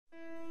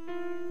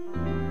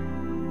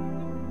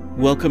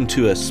Welcome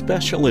to a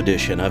special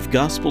edition of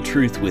Gospel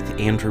Truth with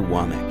Andrew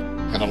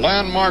Wommack. In a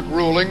landmark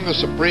ruling, the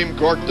Supreme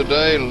Court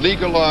today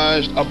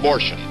legalized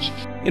abortions.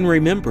 In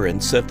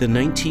remembrance of the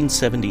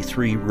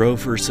 1973 Roe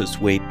v.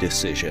 Wade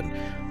decision,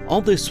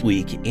 all this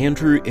week,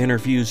 Andrew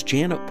interviews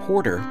Janet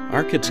Porter,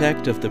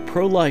 architect of the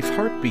pro-life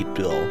heartbeat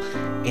bill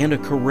and a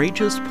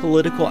courageous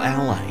political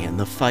ally in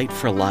the fight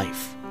for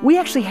life. We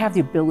actually have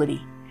the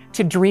ability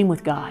to dream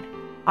with God.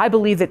 I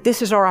believe that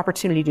this is our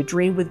opportunity to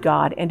dream with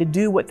God and to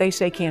do what they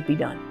say can't be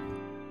done.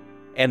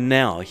 And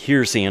now,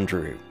 here's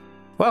Andrew.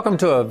 Welcome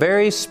to a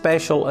very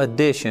special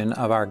edition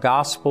of our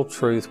Gospel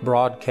Truth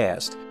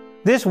broadcast.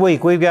 This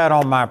week we've got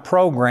on my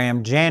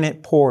program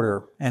Janet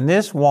Porter, and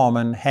this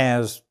woman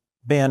has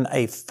been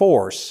a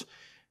force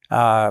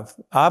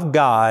of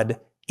God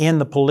in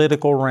the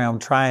political realm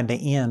trying to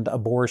end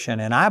abortion.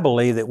 And I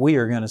believe that we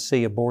are going to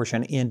see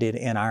abortion ended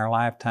in our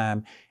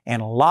lifetime,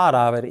 and a lot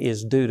of it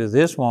is due to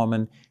this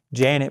woman,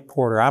 Janet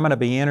Porter. I'm going to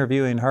be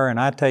interviewing her, and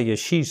I tell you,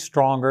 she's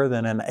stronger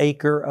than an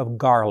acre of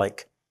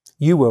garlic.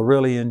 You will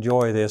really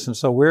enjoy this. And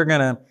so we're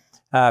going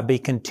to be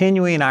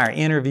continuing our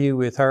interview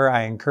with her.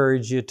 I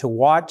encourage you to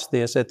watch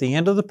this. At the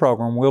end of the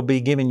program, we'll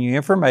be giving you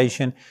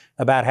information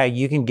about how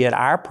you can get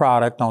our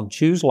product on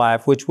Choose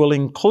Life, which will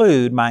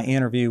include my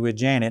interview with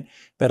Janet,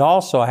 but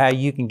also how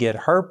you can get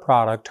her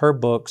product, her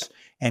books,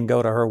 and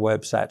go to her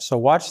website. So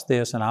watch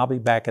this, and I'll be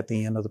back at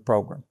the end of the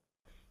program.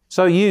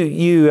 So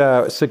you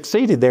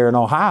succeeded there in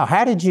Ohio.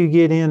 How did you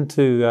get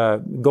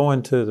into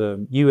going to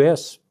the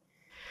U.S.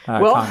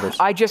 Congress?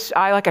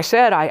 Like I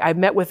said, I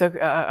met with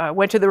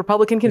went to the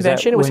Republican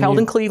convention. It was held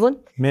in Cleveland.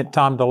 Met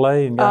Tom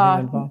DeLay and got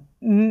him involved?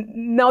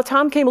 No,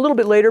 Tom came a little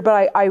bit later,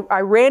 but I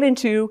ran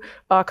into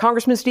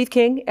Congressman Steve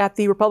King at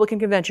the Republican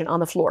convention on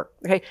the floor.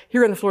 Okay,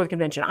 here on the floor of the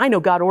convention. I know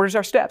God orders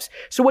our steps.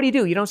 So what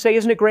do? You don't say,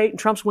 "Isn't it great?" And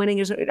Trump's winning.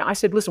 I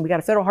said, "Listen, we got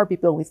a federal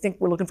heartbeat bill. We think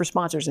we're looking for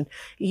sponsors." And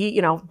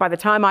he, by the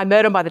time I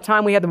met him, by the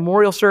time we had the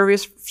memorial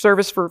service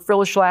for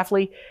Phyllis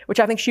Schlafly, which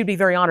I think she'd be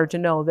very honored to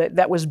know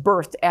that was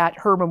birthed at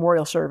her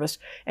memorial service,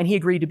 and he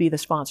agreed to be the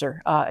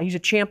sponsor. He's a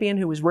champion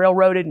who was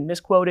railroaded and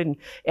misquoted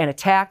and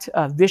attacked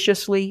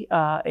viciously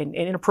and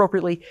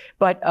inappropriately.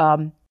 But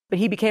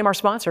he became our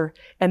sponsor.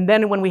 And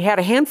then when we had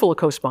a handful of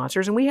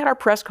co-sponsors and we had our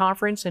press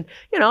conference and,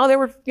 there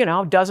were,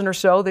 a dozen or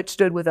so that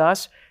stood with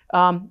us.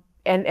 And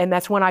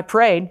that's when I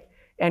prayed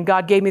and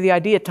God gave me the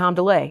idea, Tom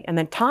DeLay. And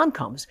then Tom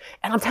comes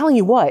and I'm telling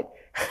you what,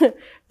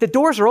 the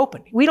doors are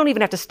open. We don't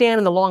even have to stand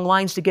in the long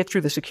lines to get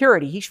through the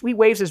security. He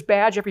waves his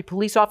badge. Every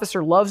police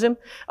officer loves him.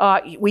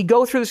 We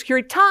go through the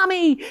security.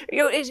 Tommy,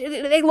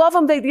 they love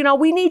him.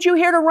 We need you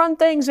here to run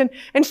things.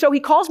 And so he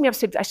calls me up.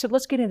 I said,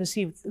 let's get in to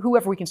see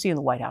whoever we can see in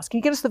the White House. Can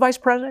you get us the vice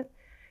president?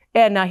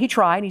 And he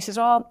tried. And he says,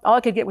 all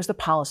I could get was the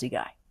policy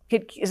guy.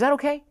 Is that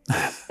okay?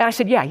 And I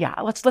said,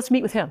 yeah. Let's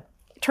meet with him.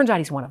 Turns out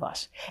he's one of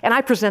us. And I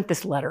present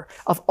this letter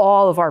of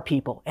all of our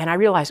people. And I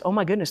realize, oh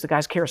my goodness, the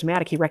guy's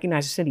charismatic. He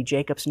recognizes Cindy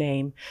Jacobs'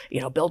 name,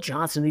 Bill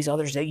Johnson, these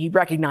others, he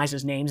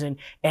recognizes names.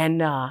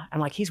 And I'm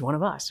like, he's one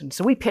of us. And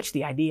so we pitched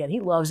the idea and he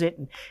loves it.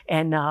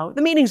 And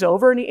the meeting's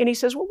over and he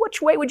says, well,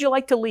 which way would you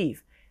like to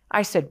leave?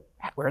 I said,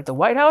 we're at the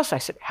White House. I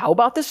said, how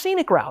about the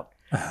scenic route?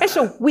 And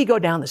so we go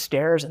down the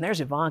stairs and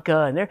there's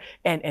Ivanka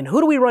and who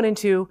do we run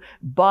into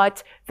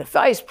but the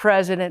Vice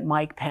President,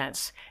 Mike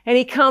Pence. And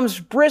he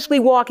comes briskly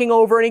walking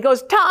over and he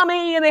goes,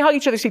 Tommy, and they hug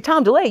each other. See,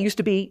 Tom DeLay used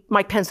to be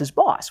Mike Pence's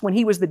boss when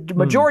he was the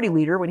majority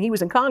leader when he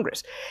was in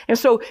Congress. And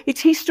so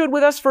he stood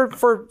with us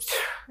for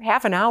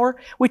half an hour.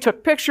 We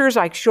took pictures.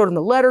 I showed him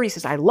the letter. He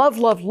says, I love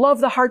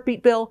the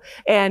heartbeat bill.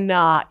 And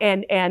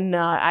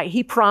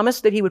he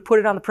promised that he would put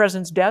it on the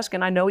president's desk.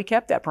 And I know he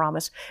kept that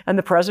promise. And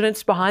the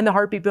president's behind the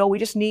heartbeat bill. We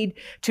just need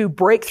to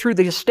break through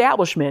the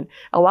establishment.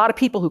 A lot of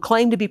people who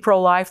claim to be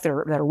pro-life, that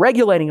are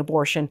regulating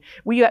abortion,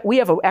 we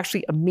have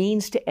actually a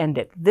means to end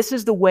it. This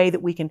is the way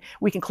that we can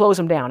close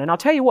them down. And I'll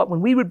tell you what, when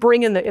we would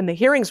bring in the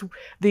hearings,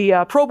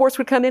 the pro-aborts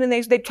would come in and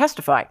they'd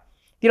testify.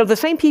 The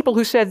same people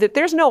who said that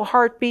there's no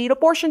heartbeat,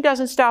 abortion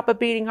doesn't stop a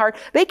beating heart,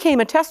 they came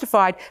and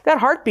testified that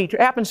heartbeat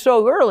happened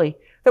so early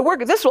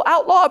that this will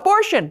outlaw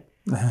abortion.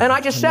 And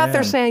I just sat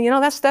there saying,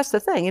 that's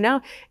the thing,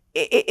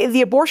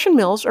 the abortion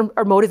mills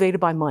are motivated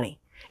by money.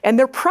 And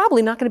they're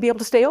probably not going to be able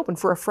to stay open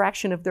for a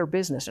fraction of their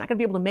business. They're not going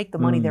to be able to make the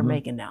money they're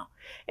making now.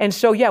 And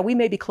so, we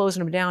may be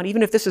closing them down,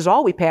 even if this is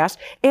all we pass.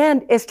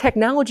 And as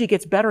technology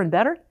gets better and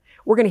better,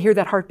 we're going to hear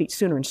that heartbeat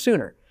sooner and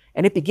sooner.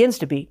 And it begins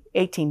to be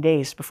 18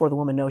 days before the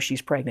woman knows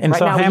she's pregnant. And right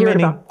so now, how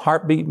many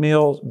heartbeat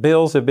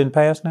bills have been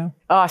passed now?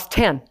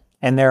 10.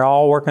 And they're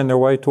all working their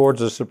way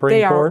towards the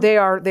Supreme Court? They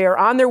are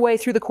on their way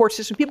through the court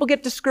system. People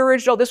get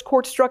discouraged. Oh, this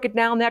court struck it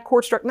down, that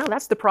court struck. No,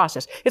 that's the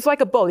process. It's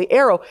like a bow. The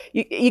arrow,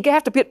 you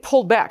have to get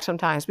pulled back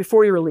sometimes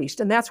before you're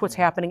released. And that's what's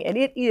happening. And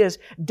it is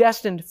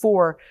destined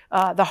for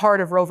the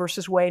heart of Roe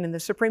versus Wade. And the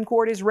Supreme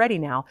Court is ready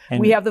now.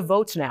 And we have the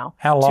votes now.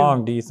 How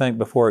long do you think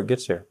before it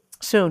gets there?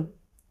 Soon.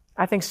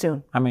 I think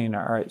soon. All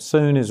right.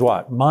 Soon is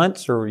what?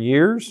 Months or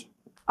years?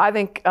 I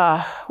think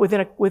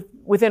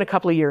within a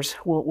couple of years,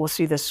 we'll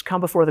see this come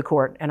before the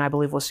court, and I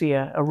believe we'll see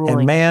a ruling.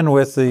 And man,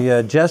 with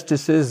the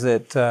justices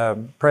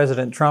that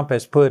President Trump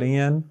has put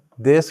in,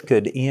 this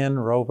could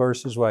end Roe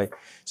versus Wade.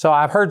 So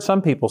I've heard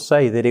some people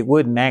say that it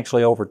wouldn't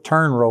actually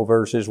overturn Roe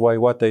versus Wade.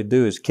 What they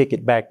do is kick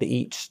it back to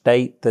each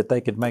state that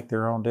they could make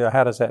their own deal.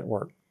 How does that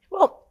work?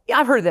 Well,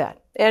 I've heard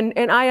that, and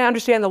I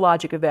understand the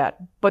logic of that,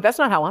 but that's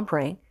not how I'm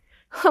praying.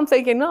 I'm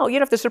thinking, no,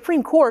 if the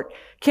Supreme Court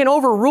can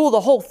overrule the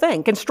whole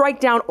thing, can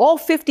strike down all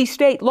 50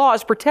 state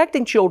laws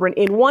protecting children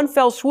in one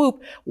fell swoop,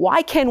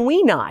 why can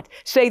we not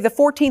say the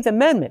 14th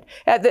Amendment?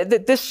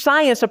 This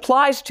science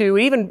applies to,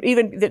 even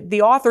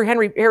the author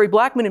Harry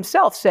Blackman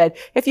himself said,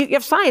 if you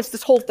have science,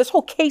 this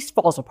whole case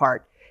falls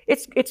apart.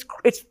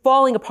 It's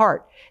falling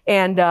apart.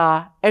 And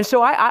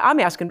so I'm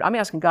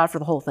asking God for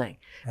the whole thing.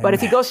 Amen. But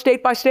if he goes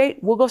state by state,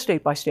 we'll go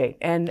state by state,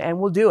 and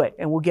we'll do it,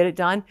 and we'll get it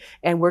done,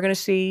 and we're going to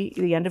see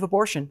the end of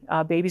abortion.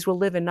 Babies will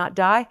live and not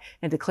die,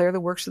 and declare the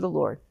works of the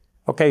Lord.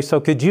 Okay, so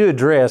could you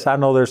address, I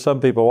know there's some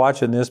people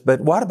watching this,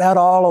 but what about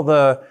all of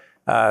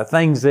the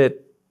things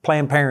that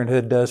Planned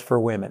Parenthood does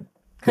for women?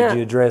 Could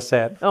you address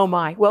that? Oh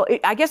my. Well,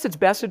 I guess it's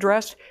best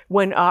addressed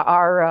when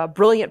our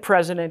brilliant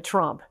President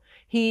Trump,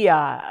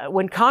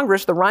 when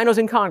Congress, the rhinos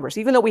in Congress,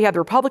 even though we had the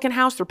Republican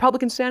House, the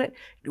Republican Senate,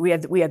 we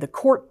had the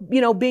court,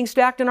 being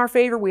stacked in our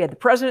favor, we had the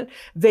president,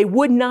 they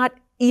would not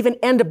even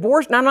end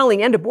abortion, not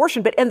only end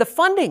abortion, but end the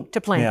funding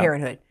to Planned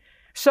Parenthood.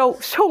 So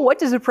what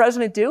does the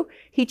president do?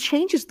 He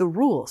changes the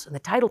rules in the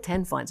Title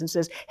X funds and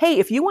says, hey,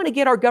 if you want to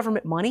get our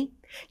government money,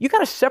 you got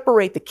to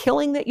separate the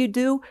killing that you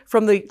do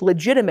from the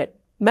legitimate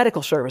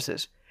medical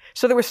services.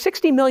 So there was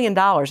 $60 million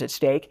at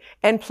stake,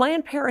 and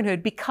Planned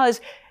Parenthood,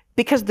 because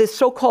the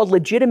so-called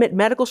legitimate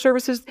medical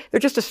services, they're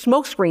just a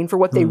smokescreen for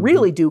what they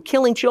really do,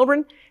 killing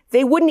children.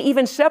 They wouldn't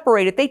even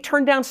separate it. They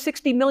turned down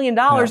 $60 million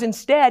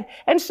instead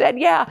and said,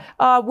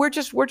 we're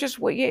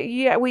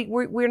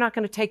not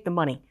going to take the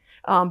money.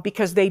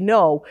 Because they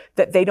know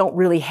that they don't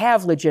really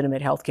have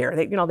legitimate health care.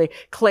 They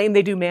claim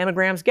they do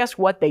mammograms. Guess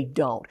what? They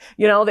don't.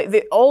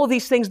 All of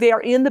these things, they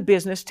are in the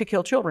business to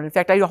kill children. In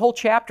fact, I did a whole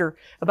chapter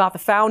about the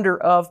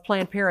founder of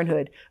Planned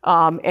Parenthood.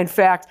 In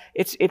fact,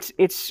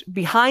 it's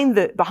behind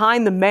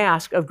the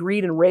mask of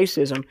greed and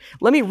racism.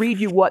 Let me read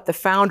you what the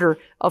founder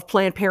of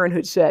Planned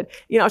Parenthood said.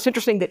 It's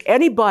interesting that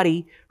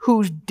anybody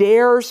who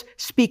dares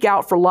speak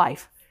out for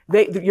life,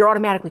 you're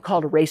automatically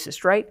called a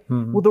racist, right?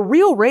 Mm-hmm. Well, the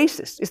real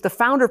racist is the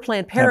founder of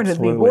Planned Parenthood,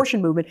 the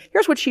abortion movement.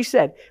 Here's what she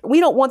said. We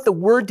don't want the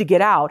word to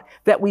get out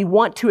that we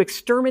want to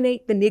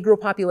exterminate the Negro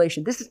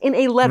population. This is in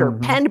a letter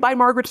penned by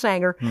Margaret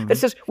Sanger that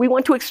says we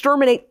want to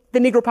exterminate the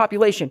Negro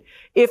population.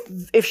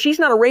 If she's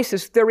not a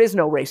racist, there is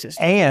no racist.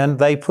 And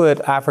they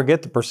put, I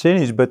forget the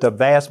percentage, but the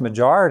vast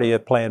majority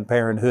of Planned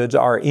Parenthoods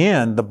are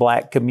in the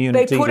black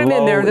community. They put them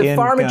in there. The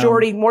far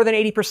majority, more than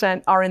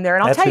 80%, are in there.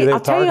 And I'll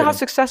tell you how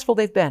successful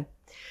they've been.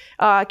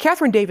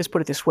 Catherine Davis put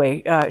it this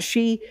way.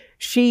 She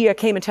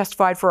came and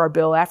testified for our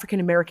bill,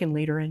 African-American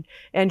leader,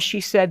 and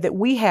she said that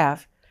we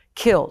have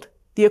killed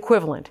the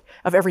equivalent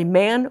of every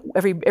man,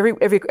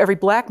 every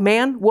black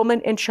man,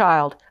 woman, and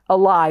child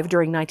alive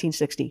during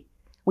 1960.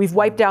 We've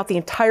wiped out the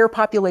entire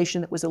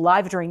population that was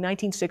alive during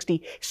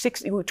 1960.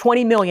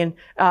 20 million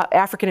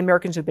African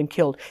Americans have been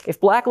killed.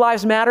 If Black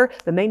Lives Matter,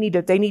 then they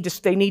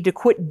need to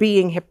quit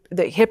being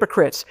the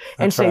hypocrites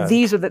and say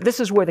this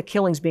is where the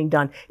killing's being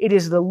done. It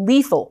is the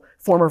lethal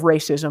form of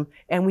racism,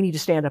 and we need to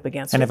stand up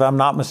against it. And if I'm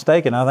not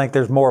mistaken, I think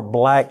there's more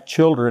black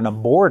children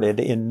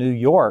aborted in New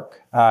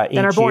York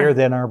each year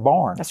than are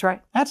born. That's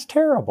right. That's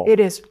terrible.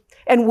 It is.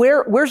 And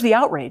where's the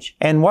outrage?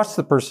 And what's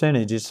the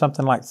percentage? It's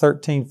something like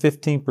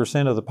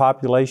 15% of the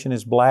population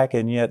is black,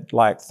 and yet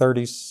like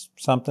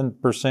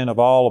 30-something% of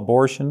all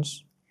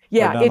abortions.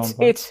 Yeah,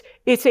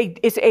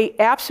 it's a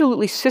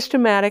absolutely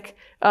systematic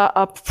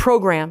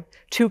program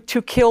to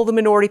kill the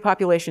minority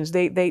populations.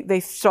 They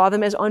saw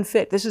them as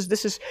unfit. This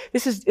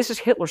is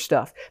Hitler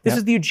stuff. This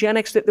is the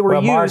eugenics that were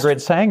used. Well,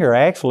 Margaret Sanger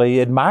actually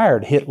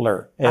admired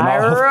Hitler and all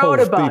of those people. I wrote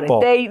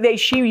about it.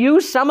 She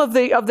used some of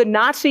the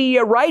Nazi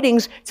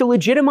writings to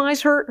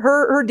legitimize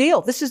her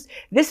deal. This is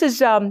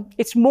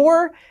it's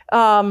more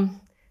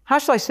how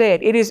shall I say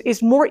it?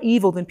 It's more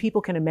evil than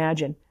people can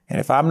imagine. And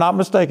if I'm not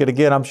mistaken,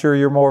 again, I'm sure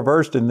you're more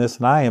versed in this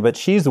than I am, but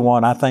she's the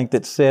one, I think,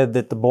 that said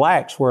that the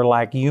blacks were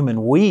like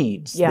human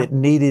weeds that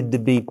needed to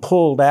be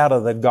pulled out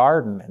of the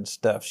garden and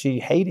stuff. She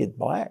hated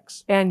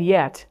blacks. And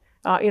yet,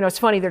 it's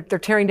funny, they're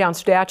tearing down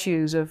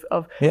statues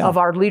of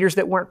our leaders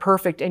that weren't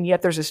perfect, and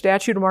yet there's a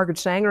statue to Margaret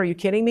Sanger. Are you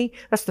kidding me?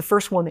 That's the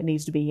first one that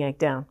needs to be yanked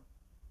down.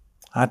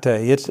 I tell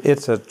you,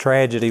 it's a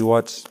tragedy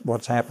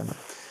what's happened.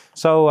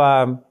 So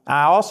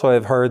I also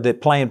have heard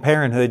that Planned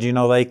Parenthood,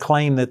 they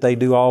claim that they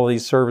do all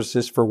these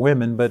services for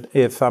women, but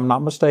if I'm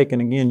not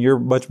mistaken, again, you're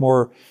much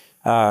more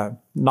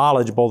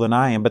knowledgeable than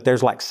I am, but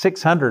there's like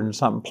 600 and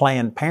something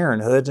Planned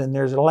Parenthoods, and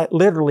there's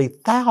literally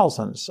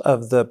thousands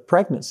of the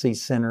pregnancy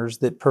centers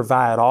that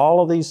provide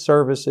all of these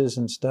services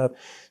and stuff.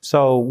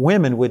 So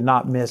women would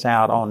not miss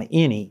out on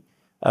any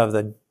of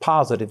the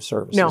positive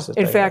services. No, that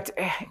in they fact,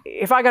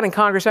 if I got in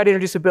Congress, I'd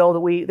introduce a bill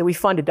that we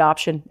fund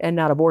adoption and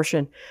not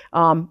abortion.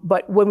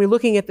 But when we're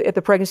looking at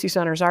the pregnancy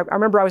centers, I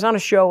remember I was on a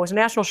show, it was a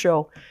national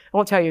show. I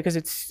won't tell you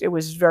because it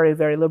was very,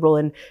 very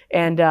liberal.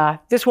 And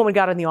this woman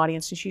got in the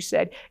audience and she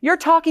said, "You're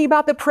talking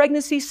about the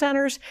pregnancy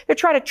centers? They're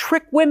trying to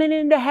trick women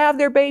in to have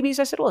their babies."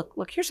 I said,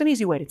 look, here's an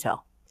easy way to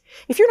tell.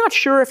 If you're not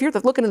sure, if you're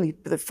looking in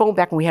the phone,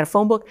 back when we had a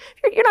phone book,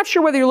 you're not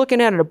sure whether you're looking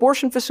at an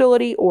abortion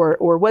facility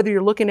or whether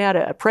you're looking at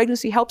a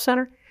pregnancy help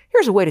center,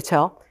 here's a way to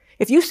tell.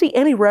 If you see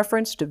any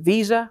reference to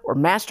Visa or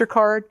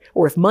MasterCard,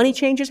 or if money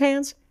changes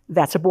hands,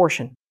 that's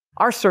abortion.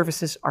 Our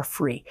services are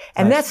free.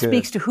 And that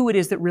speaks to who it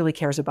is that really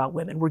cares about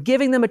women. We're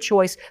giving them a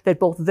choice that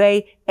both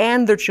they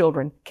and their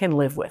children can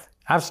live with.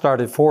 I've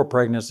started 4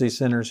 pregnancy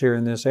centers here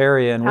in this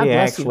area, and we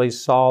actually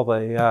saw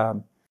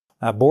the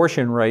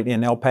abortion rate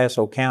in El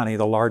Paso County,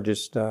 the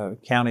largest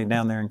county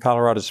down there in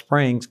Colorado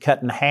Springs,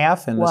 cut in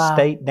half, and the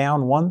state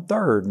down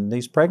 1/3. And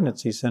these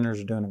pregnancy centers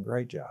are doing a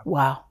great job.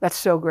 Wow, that's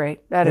so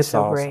great. That is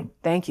so great.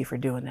 Thank you for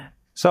doing that.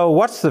 So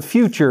what's the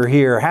future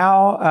here?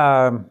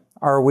 How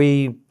are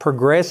we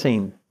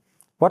progressing?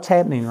 What's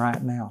happening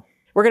right now?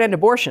 We're going to end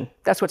abortion.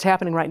 That's what's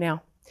happening right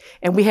now.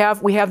 And we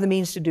have the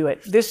means to do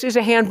it. This is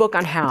a handbook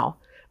on how.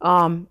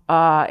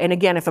 And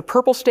again, if a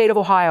purple state of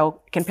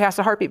Ohio can pass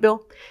a heartbeat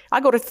bill, I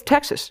go to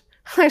Texas.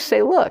 I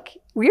say, look,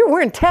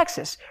 we're in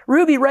Texas.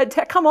 Ruby red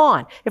tech, come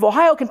on. If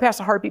Ohio can pass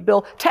a heartbeat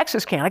bill,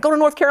 Texas can. I go to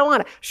North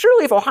Carolina.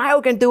 Surely if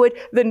Ohio can do it,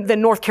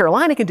 then North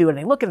Carolina can do it. And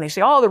they look and they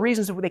say all the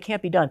reasons that they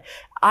can't be done.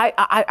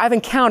 I've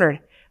encountered,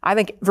 I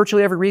think,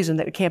 virtually every reason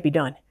that it can't be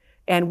done.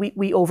 And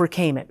we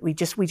overcame it. We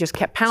just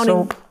kept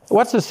pounding. So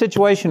what's the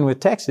situation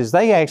with Texas?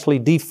 They actually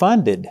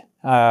defunded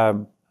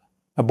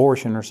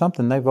abortion or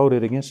something. They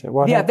voted against it.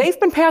 What happened? They've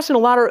been passing a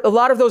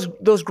lot of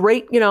those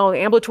great,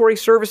 ambulatory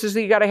services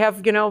that you got to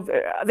have,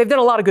 they've done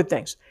a lot of good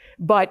things.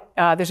 But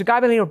there's a guy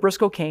by the name of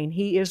Briscoe Cain.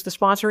 He is the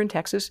sponsor in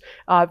Texas.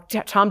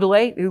 Tom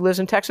DeLay, who lives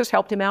in Texas,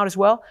 helped him out as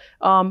well.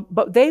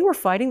 But they were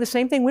fighting the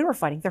same thing we were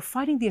fighting. They're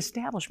fighting the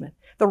establishment,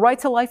 the right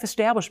to life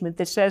establishment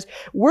that says,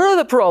 we're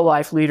the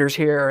pro-life leaders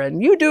here,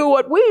 and you do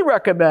what we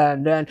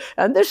recommend, and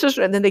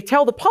then they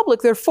tell the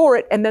public they're for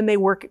it, and then they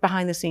work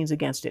behind the scenes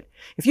against it.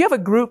 If you have a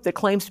group that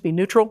claims to be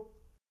neutral,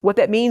 what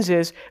that means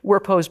is we're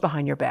opposed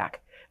behind your back.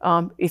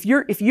 If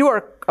you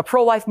are a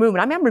pro-life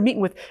movement, I remember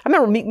meeting with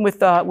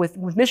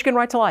Michigan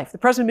Right to Life, the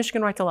president of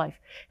Michigan Right to Life,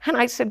 and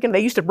I said, they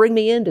used to bring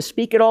me in to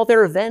speak at all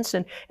their events,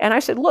 and I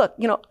said, look,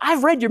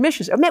 I've read your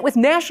missions. I met with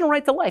National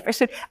Right to Life. I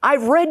said,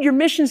 I've read your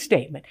mission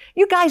statement.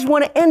 You guys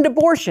want to end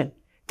abortion.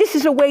 This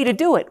is a way to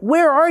do it.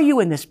 Where are you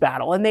in this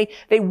battle? And they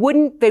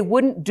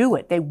wouldn't do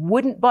it. They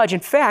wouldn't budge. In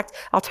fact,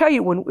 I'll tell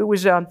you, when it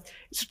was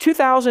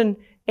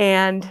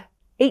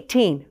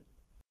 2018,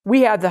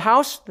 we had the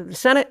House, the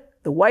Senate,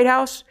 the White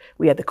House,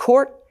 we had the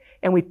court,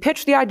 and we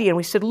pitched the idea and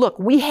we said, look,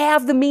 we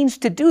have the means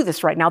to do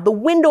this right now. The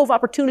window of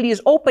opportunity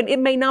is open. It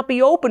may not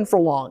be open for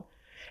long.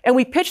 And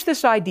we pitched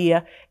this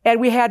idea, and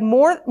we had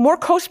more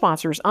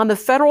co-sponsors on the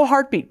federal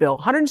heartbeat bill,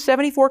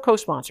 174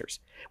 co-sponsors.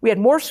 We had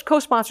more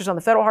co-sponsors on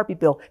the federal heartbeat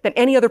bill than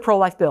any other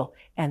pro-life bill,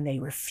 and they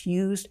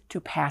refused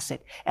to pass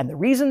it. And the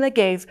reason they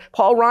gave,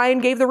 Paul Ryan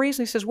gave the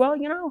reason. He says, well,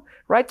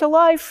 Right to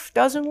Life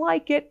doesn't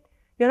like it.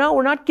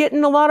 We're not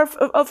getting a lot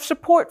of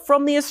support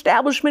from the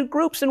establishment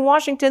groups in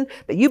Washington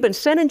that you've been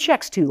sending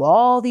checks to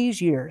all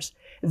these years.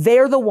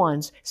 They're the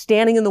ones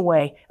standing in the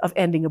way of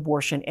ending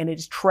abortion, and it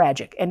is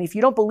tragic. And if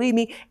you don't believe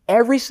me,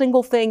 every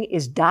single thing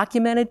is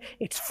documented,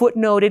 it's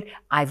footnoted,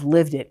 I've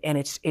lived it, and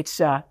it's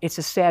a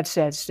sad,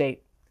 sad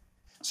state.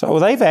 So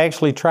they've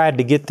actually tried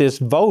to get this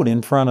vote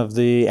in front of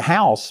the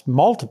House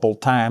multiple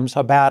times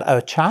about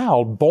a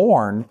child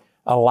born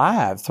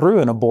alive through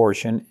an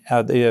abortion.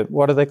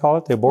 What do they call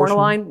it? The abortion?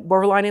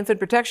 Borderline Infant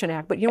Protection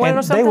Act. But you want to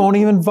know something? They won't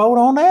even vote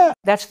on that.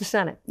 That's the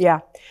Senate, yeah.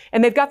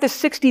 And they've got this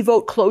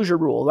 60-vote closure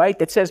rule, right,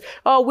 that says,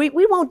 oh, we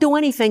won't do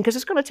anything because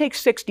it's going to take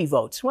 60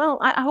 votes. Well,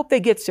 I hope they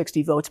get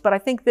 60 votes, but I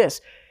think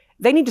this.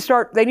 They need to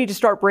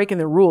start breaking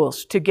the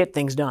rules to get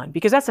things done,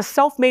 because that's a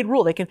self-made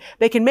rule.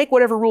 They can make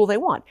whatever rule they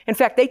want. In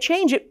fact, they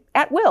change it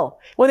at will.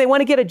 When they want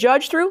to get a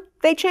judge through,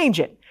 they change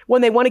it.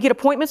 When they want to get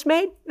appointments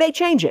made, they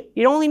change it.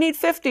 You only need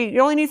 50.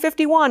 You only need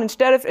 51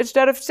 instead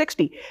of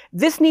 60.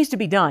 This needs to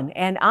be done.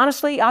 And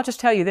honestly, I'll just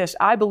tell you this: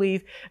 I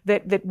believe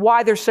that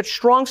why there's such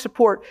strong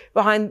support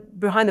behind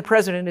the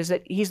president is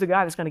that he's the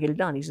guy that's going to get it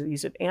done. He's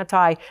an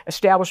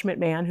anti-establishment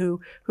man who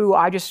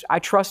I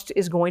trust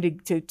is going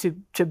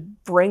to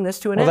bring this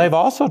to an end. Well, they've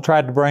also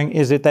tried to bring.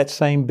 Is it that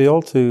same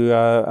bill to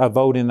a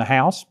vote in the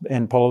House,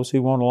 and Pelosi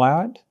won't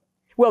allow it?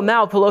 Well,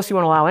 now Pelosi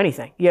won't allow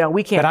anything.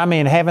 We can't. But I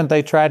mean, haven't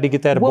they tried to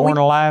get that Born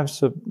Alive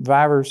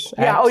Survivors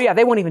Act? Yeah, oh yeah,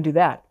 they won't even do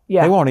that.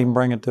 Yeah. They won't even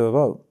bring it to a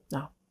vote.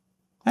 No.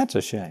 That's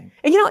a shame.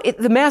 And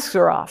the masks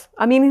are off.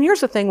 I mean, and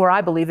here's the thing where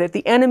I believe that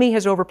the enemy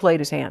has overplayed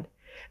his hand.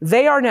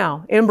 They are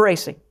now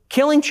embracing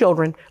killing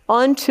children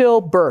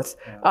until birth,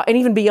 and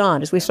even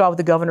beyond, as we saw with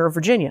the governor of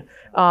Virginia.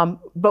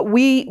 But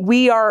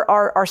we are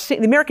the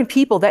American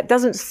people, that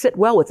doesn't sit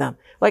well with them.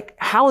 Like,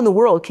 how in the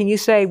world can you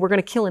say we're going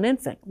to kill an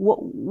infant?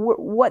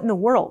 What in the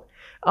world?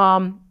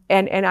 And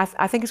And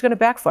I think it's going to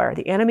backfire.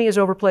 The enemy has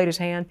overplayed his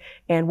hand,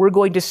 and we're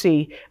going to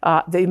see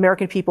the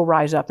American people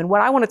rise up. And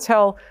what I want to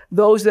tell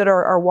those that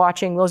are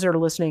watching, those that are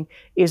listening,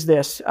 is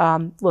this.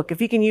 Look, if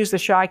he can use the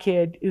shy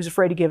kid who's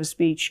afraid to give a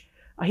speech,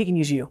 he can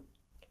use you.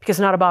 Because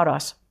it's not about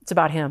us. It's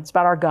about him. It's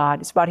about our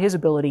God. It's about his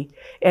ability.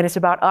 And it's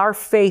about our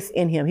faith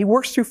in him. He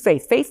works through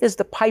faith. Faith is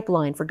the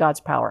pipeline for God's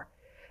power.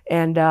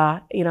 And,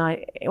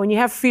 when you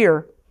have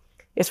fear,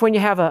 it's when you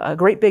have a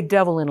great big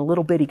devil and a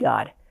little bitty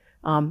God.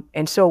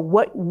 And so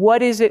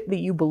what is it that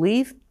you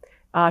believe?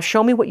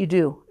 Show me what you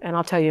do, and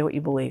I'll tell you what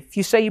you believe. If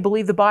you say you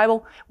believe the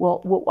Bible,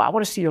 well I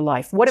want to see your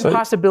life. What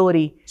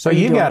impossibility? So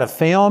you got a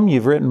film,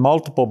 you've written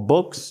multiple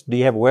books. Do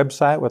you have a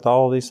website with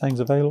all these things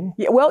available?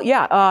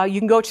 Yeah,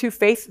 you can go to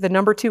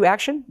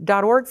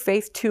faith2action.org,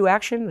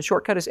 faith2action. The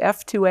shortcut is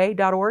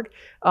f2a.org.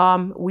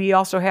 We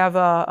also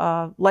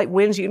have Light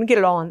Winds. You can get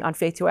it all on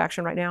Faith 2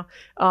 Action right now.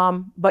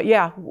 But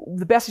yeah,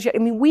 the best is yet. I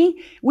mean,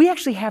 we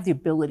actually have the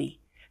ability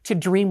to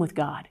dream with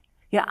God.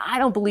 Yeah, I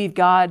don't believe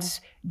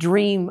God's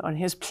dream and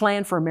his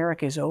plan for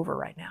America is over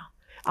right now.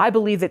 I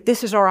believe that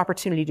this is our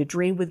opportunity to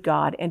dream with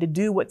God and to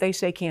do what they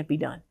say can't be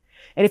done.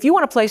 And if you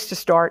want a place to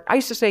start, I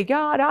used to say,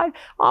 God, I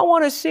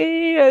want to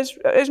see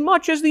as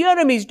much as the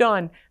enemy's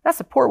done. That's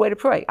a poor way to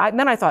pray.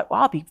 Then I thought,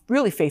 well, I'll be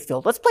really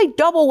faith-filled. Let's play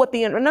double what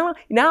the enemy.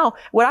 Now,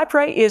 what I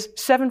pray is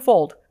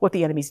sevenfold what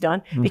the enemy's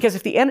done. Because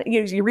if the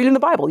enemy, you read in the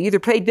Bible, you either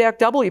pay back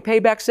double, you pay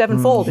back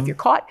sevenfold. If you're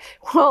caught,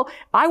 well,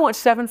 I want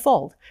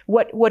sevenfold.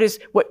 What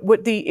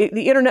the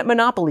internet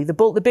monopoly,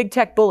 the big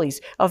tech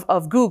bullies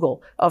of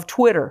Google, of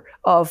Twitter,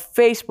 of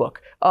Facebook,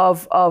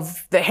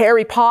 of the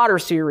Harry Potter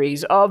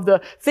series,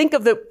 think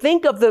of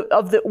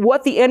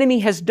what the enemy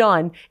has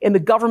done in the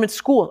government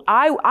school.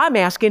 I'm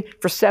asking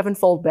for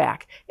sevenfold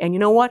back. And you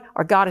know what?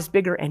 Our God is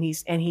bigger, and he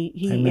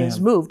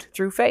is moved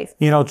through faith.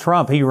 You know,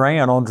 Trump, he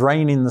ran on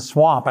draining the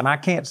swamp, and I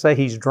can't say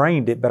he's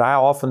drained it, but I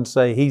often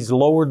say he's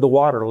lowered the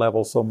water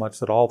level so much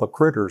that all the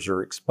critters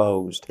are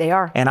exposed. They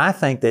are. And I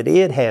think that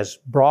it has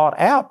brought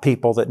out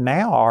people that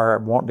now are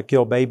wanting to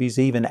kill babies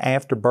even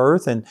after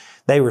birth, and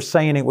they were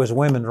saying it was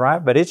women's right,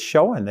 but it's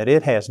showing that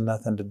it has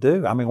nothing to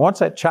do. I mean, once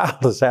that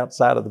child is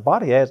outside of the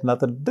body, it has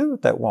nothing to do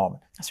with that woman.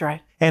 That's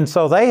right. And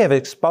so they have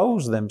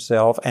exposed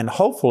themselves, and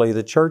hopefully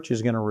the church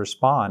is going to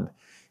respond.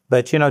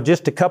 But, you know,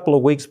 just a couple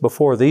of weeks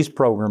before these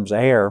programs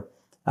air,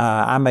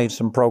 I made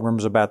some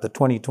programs about the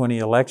 2020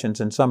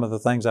 elections, and some of the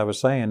things I was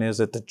saying is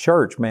that the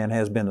church, man,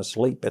 has been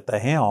asleep at the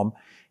helm,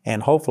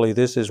 and hopefully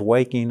this is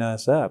waking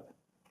us up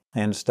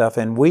and stuff.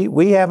 And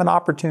we have an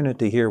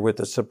opportunity here with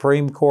the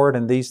Supreme Court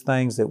and these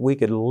things that we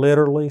could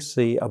literally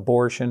see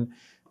abortion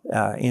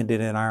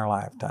ended in our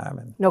lifetime.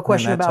 And, no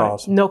question about it.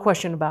 Awesome. No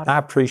question about it. I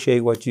appreciate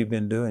what you've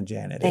been doing,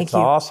 Janet. Thank you.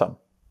 It's awesome.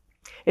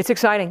 It's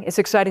exciting. It's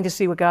exciting to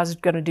see what God's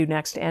going to do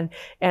next, and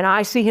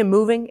I see Him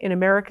moving in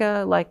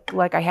America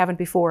like I haven't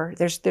before.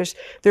 There's this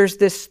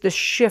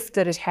shift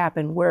that has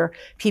happened where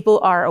people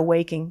are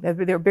awaking.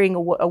 They're being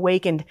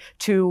awakened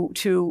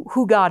to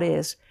who God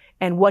is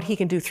and what He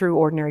can do through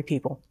ordinary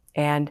people.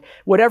 And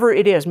whatever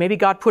it is, maybe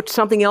God put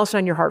something else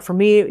on your heart. For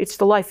me, it's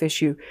the life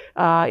issue.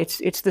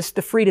 It's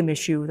the freedom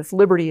issue, the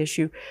liberty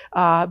issue.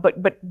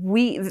 But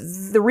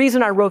the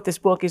reason I wrote this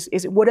book is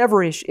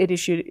whatever it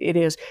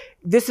is,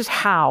 this is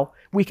how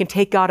we can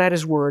take God at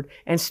His word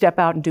and step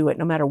out and do it,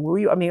 no matter where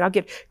you. I mean, I'll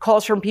get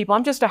calls from people.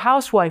 I'm just a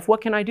housewife.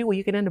 What can I do? Well,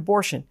 you can end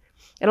abortion.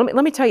 And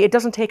let me tell you, it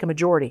doesn't take a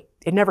majority.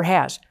 It never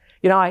has.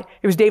 You know, it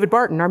was David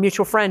Barton, our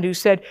mutual friend, who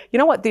said, you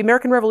know what, the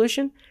American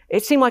Revolution,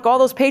 it seemed like all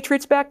those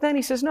patriots back then.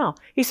 He says, no.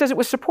 He says it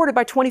was supported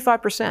by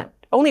 25%.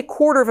 Only a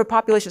quarter of a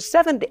population,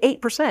 7 to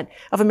 8%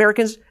 of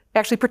Americans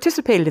actually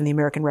participated in the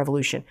American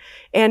Revolution.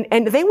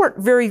 And they weren't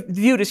very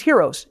viewed as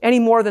heroes any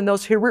more than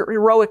those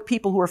heroic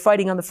people who are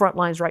fighting on the front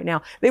lines right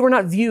now. They were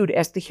not viewed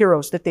as the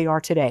heroes that they are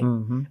today.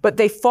 Mm-hmm. But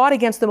they fought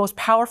against the most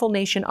powerful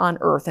nation on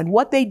earth. And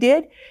what they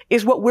did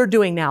is what we're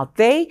doing now.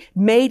 They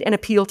made an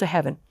appeal to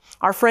heaven.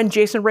 Our friend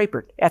Jason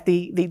Rapert, at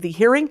the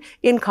hearing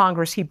in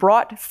Congress, he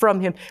brought from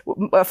him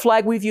a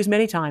flag we've used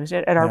many times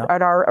at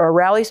our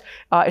rallies.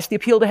 It's the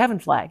Appeal to Heaven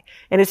flag,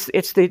 and it's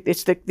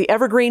the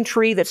evergreen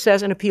tree that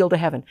says an appeal to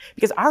heaven.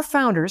 Because our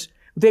founders,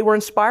 they were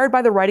inspired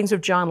by the writings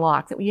of John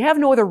Locke that when you have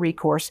no other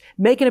recourse,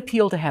 make an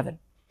appeal to heaven.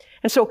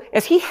 And so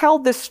as he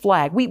held this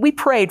flag, we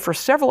prayed for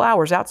several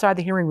hours outside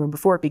the hearing room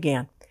before it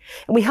began,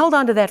 and we held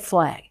onto that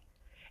flag,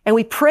 and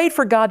we prayed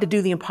for God to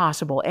do the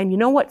impossible. And you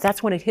know what?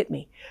 That's when it hit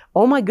me.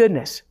 Oh my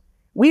goodness.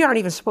 We aren't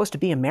even supposed to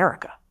be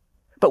America,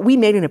 but we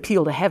made an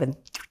appeal to heaven.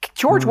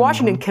 George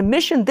Washington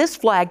commissioned this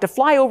flag to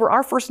fly over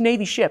our first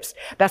Navy ships.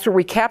 That's where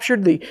we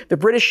captured the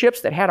British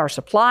ships that had our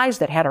supplies,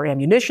 that had our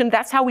ammunition.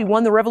 That's how we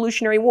won the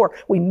Revolutionary War.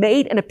 We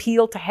made an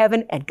appeal to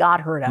heaven, and God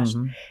heard us.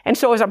 And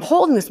so as I'm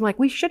holding this, I'm like,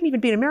 we shouldn't even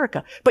be in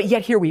America, but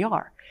yet here we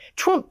are.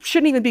 Trump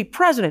shouldn't even be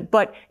president,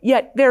 but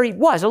yet there he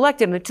was,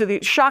 elected to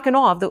the shock and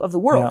awe of the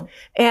world.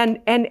 Yeah.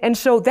 And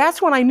so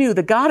that's when I knew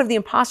the God of the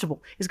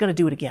impossible is going to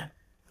do it again.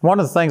 One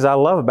of the things I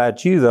love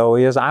about you, though,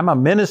 is I'm a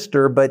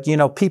minister, but,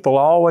 people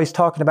are always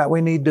talking about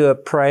we need to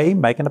pray,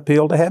 make an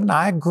appeal to heaven.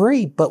 I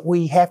agree, but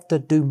we have to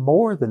do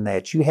more than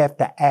that. You have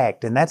to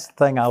act. And that's the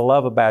thing I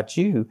love about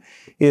you,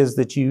 is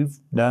that you've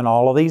done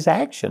all of these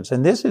actions.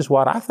 And this is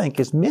what I think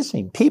is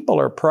missing. People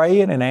are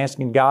praying and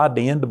asking God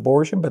to end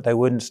abortion, but they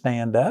wouldn't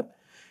stand up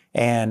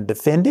and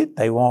defend it.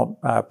 They won't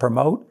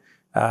promote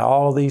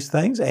all of these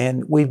things,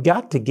 and we've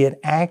got to get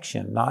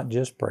action, not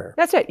just prayer.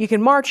 That's it. You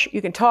can march,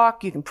 you can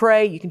talk, you can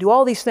pray, you can do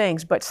all these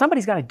things, but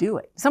somebody's got to do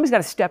it. Somebody's got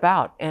to step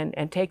out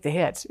and take the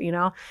hits, It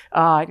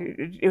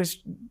was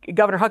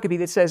Governor Huckabee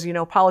that says,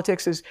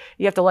 politics is,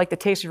 you have to like the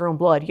taste of your own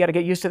blood. You got to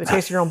get used to the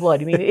taste of your own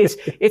blood. I mean,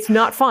 it's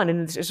not fun,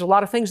 and there's a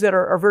lot of things that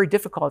are very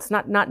difficult. It's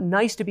not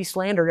nice to be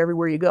slandered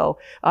everywhere you go,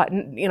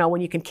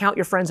 when you can count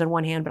your friends on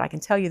one hand, but I can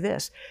tell you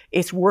this,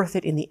 it's worth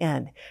it in the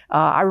end.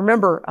 I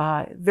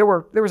remember there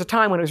was a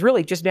time when it was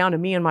really just down to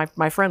me and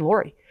my friend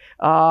Lori.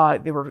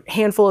 There were a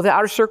handful of the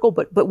outer circle,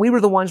 but we were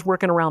the ones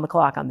working around the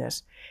clock on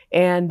this.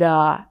 And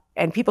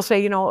people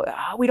say,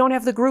 we don't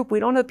have the group,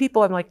 we don't have the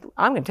people. I'm like,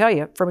 I'm going to tell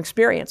you from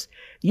experience,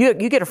 you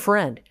get a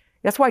friend.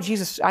 That's why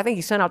Jesus, I think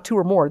he sent out 2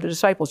 or more, the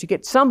disciples. You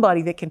get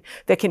somebody that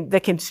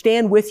can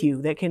stand with you,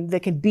 that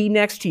can be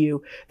next to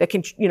you, that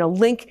can,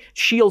 link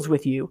shields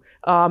with you.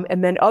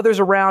 And then others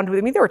around. I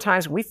mean, there were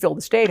times when we filled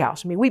the State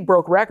House. I mean, we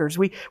broke records.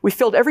 We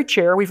filled every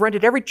chair. We've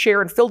rented every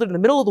chair and filled it in the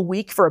middle of the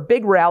week for a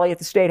big rally at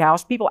the State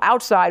House. People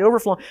outside,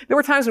 overflowing. There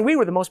were times when we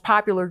were the most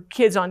popular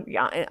kids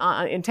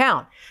in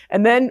town.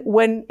 And then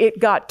when it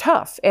got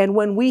tough, and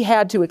when we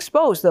had to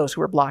expose those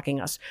who were blocking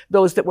us,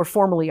 those that were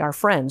formerly our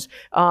friends,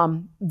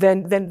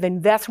 then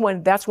that's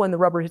when the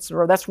rubber hits the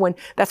road. That's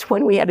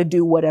when we had to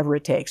do whatever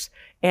it takes.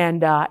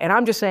 And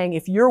I'm just saying,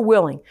 if you're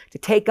willing to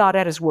take God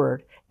at His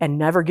word and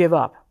never give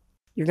up,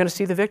 you're going to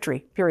see the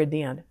victory, period,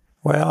 the end.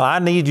 Well, I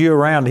need you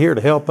around here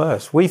to help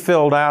us. We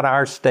filled out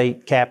our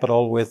state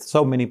capitol with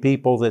so many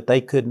people that they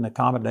couldn't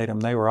accommodate them.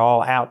 They were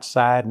all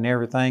outside and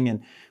everything,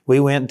 and we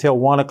went until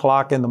 1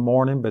 o'clock in the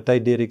morning, but they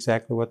did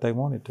exactly what they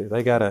wanted to.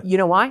 They got You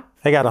know why?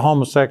 They got a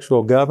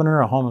homosexual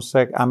governor,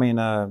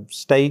 a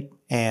state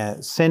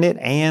and Senate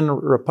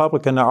and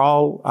Republican. They're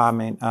all,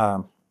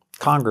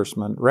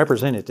 congressmen,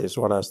 representatives,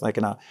 what I was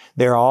thinking of.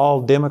 They're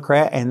all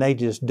Democrat, and they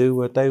just do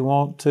what they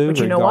want to, but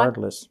you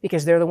regardless. Know what?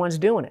 Because they're the ones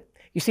doing it.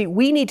 You see,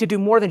 we need to do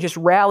more than just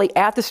rally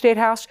at the State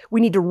House. We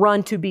need to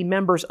run to be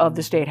members of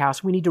the State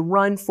House. We need to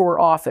run for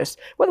office,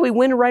 whether we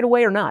win right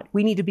away or not.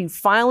 We need to be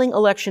filing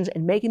elections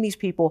and making these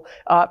people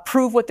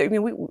prove what they. I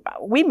mean,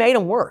 we made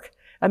them work.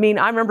 I mean,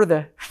 I remember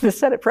the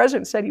Senate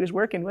president said he was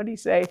working, what did he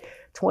say,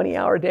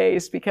 20-hour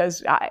days,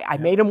 because I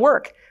made him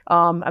work.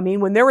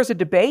 When there was a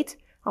debate,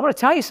 I want to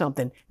tell you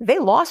something. They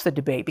lost the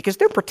debate because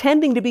they're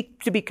pretending to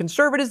be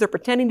conservatives. They're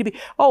pretending to be,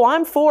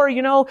 I'm for,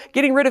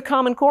 getting rid of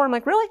Common Core. I'm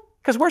like, really?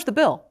 Because where's the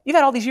bill? You've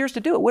had all these years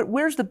to do it.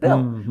 Where's the bill?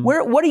 Mm-hmm.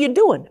 What are you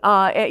doing?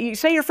 You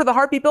say you're for the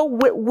heartbeat bill.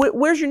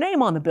 Where's your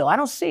name on the bill? I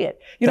don't see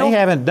it. They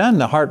haven't done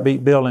the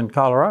heartbeat bill in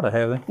Colorado,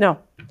 have they? No.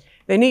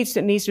 It needs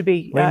to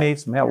be. We need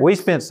some help. We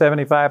spent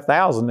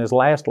 $75,000 this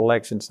last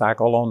election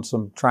cycle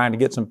on trying to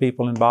get some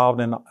people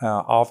involved in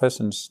office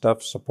and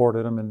stuff,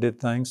 supported them and did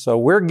things. So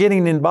we're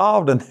getting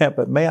involved in that,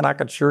 but man, I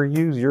could sure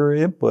use your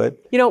input.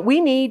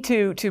 We need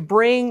to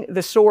bring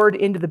the sword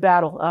into the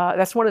battle.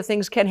 That's one of the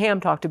things Ken Ham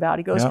talked about.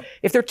 He goes,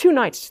 if there are 2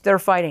 knights that are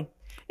fighting,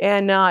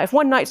 and if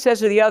one knight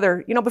says to the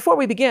other, before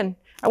we begin,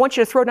 I want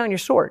you to throw down your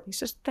sword. He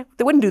says,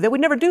 they wouldn't do that.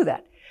 We'd never do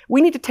that. We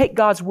need to take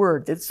God's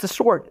word. It's the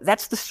sword.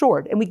 That's the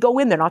sword. And we go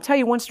in there. And I'll tell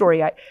you one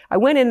story. I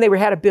went in, they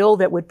had a bill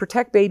that would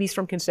protect babies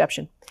from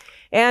conception.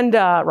 And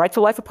Right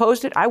to Life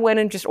opposed it. I went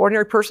in, just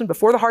ordinary person,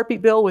 before the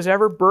heartbeat bill was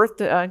ever birthed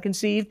and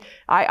conceived.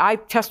 I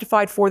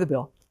testified for the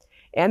bill.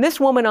 And this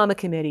woman on the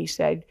committee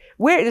said,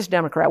 this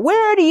Democrat,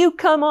 where do you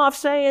come off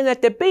saying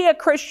that to be a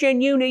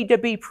Christian, you need to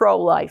be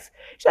pro-life?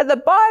 She said, the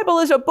Bible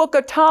is a book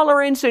of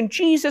tolerance and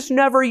Jesus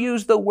never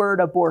used the word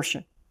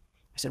abortion.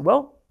 I said,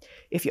 well,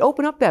 if you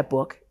open up that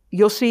book,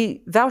 you'll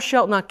see thou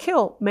shalt not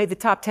kill made the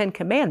top 10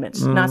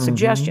 commandments, not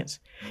suggestions.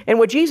 And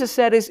what Jesus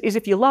said is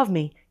if you love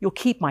me, you'll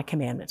keep my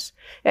commandments.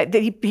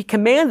 He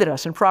commanded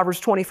us in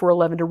Proverbs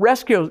 24:11 to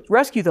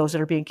rescue those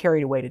that are being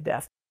carried away to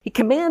death. He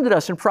commanded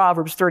us in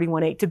Proverbs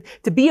 31:8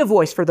 to be a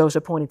voice for those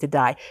appointed to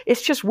die.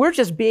 We're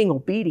just being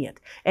obedient.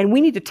 And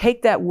we need to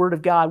take that word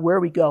of God where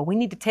we go. We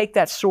need to take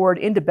that sword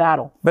into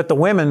battle. But the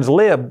women's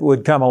lib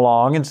would come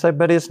along and say,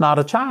 but it's not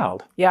a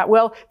child. Yeah,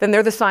 well, then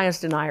they're the science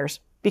deniers.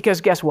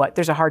 Because guess what?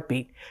 There's a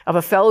heartbeat of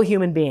a fellow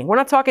human being. We're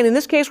not talking, in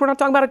this case, we're not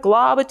talking about a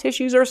glob of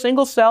tissues or a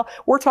single cell.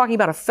 We're talking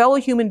about a fellow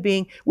human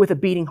being with a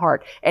beating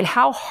heart. And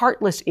how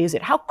heartless is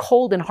it? How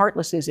cold and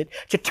heartless is it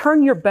to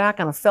turn your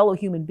back on a fellow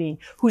human being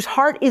whose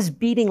heart is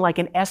beating like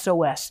an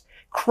SOS,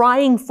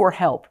 crying for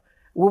help?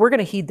 Well, we're going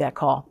to heed that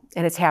call,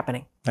 and it's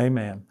happening.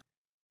 Amen.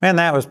 Man,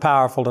 that was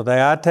powerful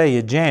today. I tell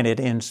you, Janet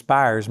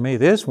inspires me.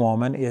 This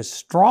woman is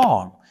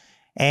strong.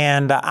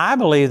 And I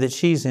believe that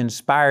she's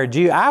inspired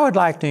you. I would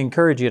like to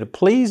encourage you to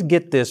please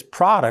get this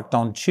product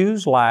on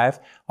Choose Life.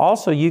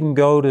 Also, you can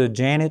go to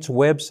Janet's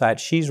website.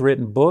 She's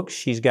written books.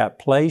 She's got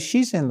plays.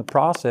 She's in the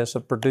process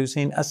of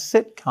producing a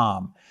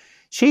sitcom.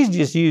 She's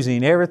just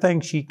using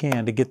everything she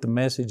can to get the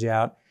message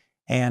out.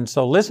 And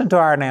so listen to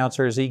our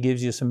announcer as he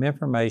gives you some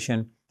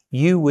information.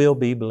 You will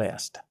be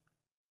blessed.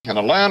 In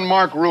a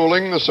landmark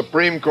ruling, the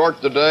Supreme Court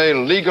today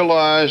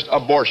legalized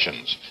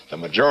abortions. The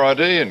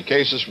majority in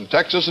cases from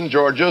Texas and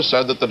Georgia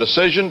said that the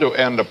decision to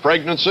end a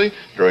pregnancy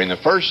during the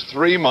first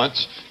 3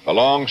 months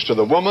belongs to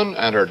the woman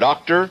and her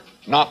doctor,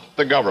 not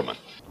the government.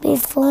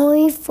 Before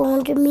he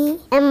formed me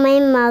in my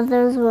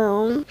mother's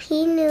womb,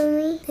 he knew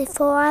me.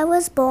 Before I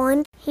was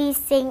born, he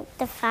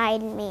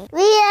sanctified me.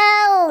 We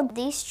hold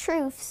these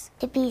truths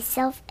to be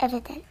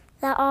self-evident,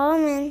 that all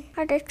men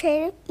are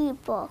created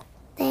equal.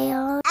 They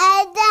are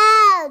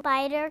endowed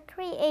by their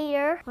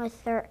Creator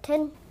with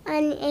certain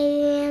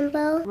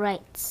unalienable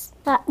rights.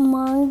 That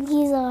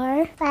monkeys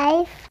are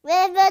life,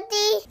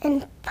 liberty,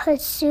 and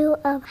pursuit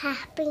of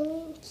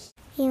happiness.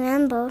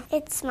 Remember,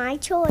 it's my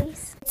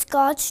choice. It's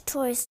God's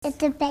choice. It's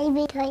the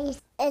baby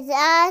choice. It's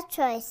our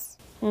choice.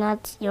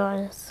 Not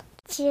yours.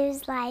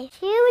 Choose life.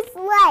 Choose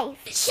life.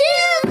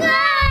 Choose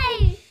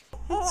life!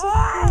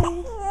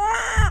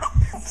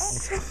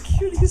 He's so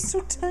cute. He's so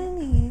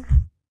tiny.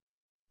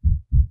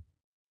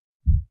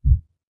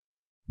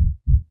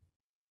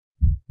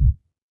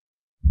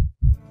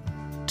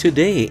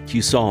 Today,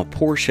 you saw a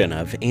portion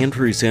of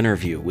Andrew's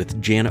interview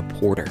with Janet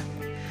Porter.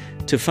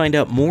 To find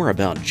out more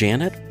about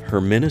Janet,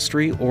 her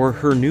ministry, or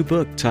her new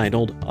book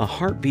titled A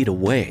Heartbeat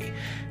Away,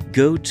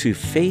 go to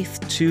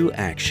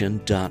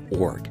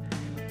faith2action.org.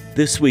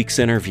 This week's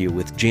interview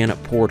with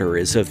Janet Porter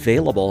is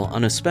available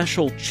on a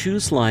special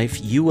Choose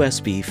Life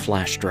USB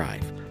flash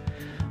drive.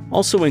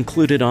 Also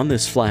included on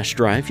this flash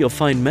drive, you'll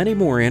find many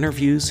more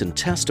interviews and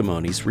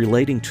testimonies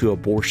relating to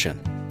abortion.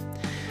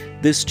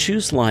 This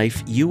Choose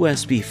Life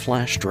USB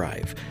flash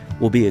drive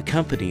will be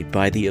accompanied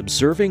by the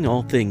Observing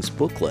All Things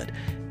booklet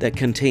that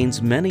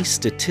contains many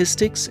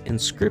statistics and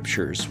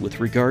scriptures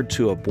with regard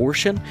to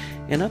abortion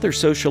and other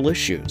social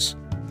issues.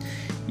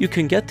 You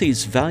can get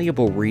these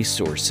valuable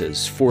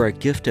resources for a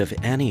gift of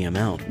any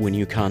amount when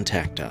you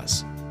contact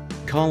us.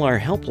 Call our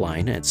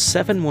helpline at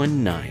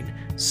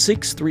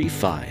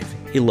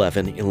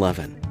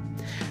 719-635-1111.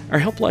 Our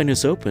helpline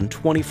is open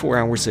 24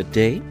 hours a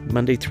day,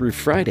 Monday through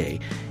Friday,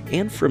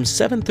 and from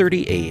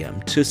 7:30 a.m.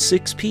 to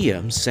 6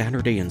 p.m.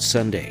 Saturday and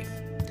Sunday.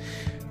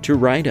 To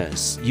write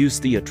us, use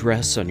the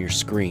address on your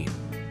screen.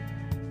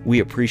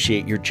 We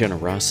appreciate your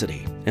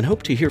generosity and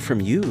hope to hear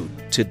from you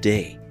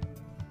today.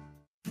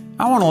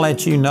 I want to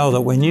let you know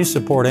that when you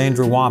support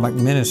Andrew Wommack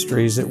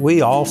Ministries, that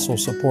we also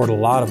support a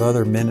lot of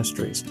other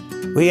ministries.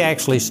 We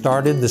actually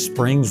started the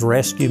Springs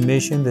Rescue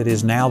Mission that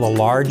is now the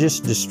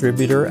largest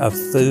distributor of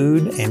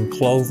food and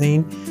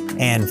clothing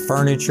and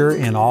furniture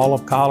in all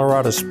of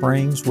Colorado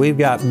Springs. We've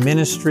got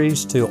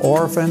ministries to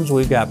orphans.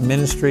 We've got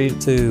ministry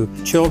to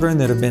children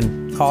that have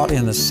been caught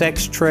in the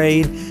sex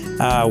trade.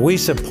 We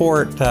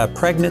support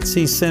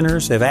pregnancy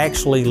centers. Have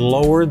actually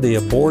lowered the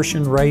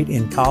abortion rate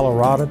in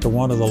Colorado to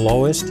one of the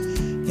lowest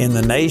in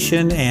the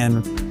nation,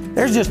 and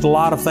there's just a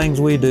lot of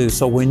things we do.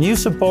 So when you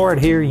support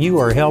here, you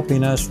are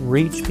helping us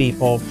reach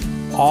people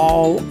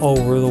all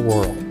over the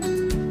world.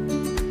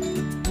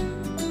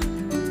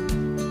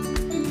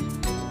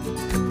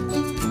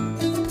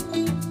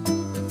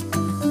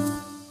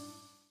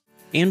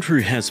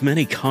 Andrew has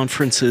many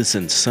conferences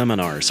and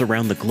seminars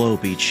around the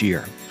globe each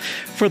year.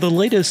 For the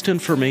latest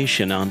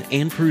information on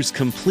Andrew's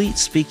complete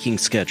speaking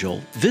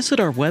schedule, visit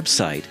our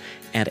website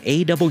at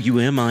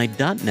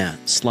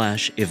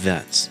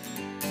awmi.net/events.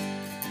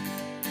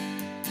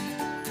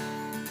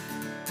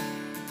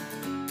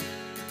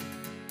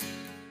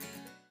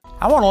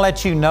 I want to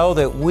let you know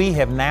that we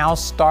have now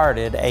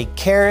started a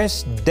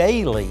Charis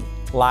Daily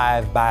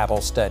live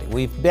Bible study.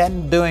 We've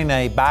been doing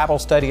a Bible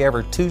study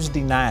every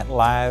Tuesday night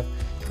live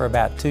for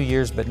about 2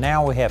 years, but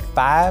now we have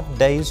 5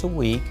 days a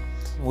week.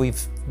 We've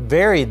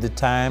varied the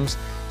times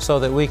so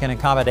that we can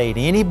accommodate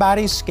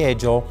anybody's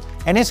schedule,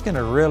 and it's going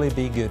to really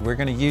be good. We're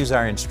going to use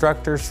our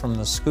instructors from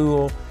the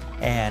school,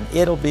 and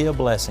it'll be a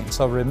blessing.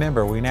 So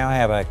remember, we now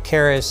have a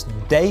Charis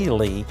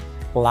Daily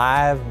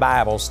live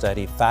Bible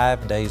study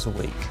 5 days a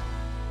week.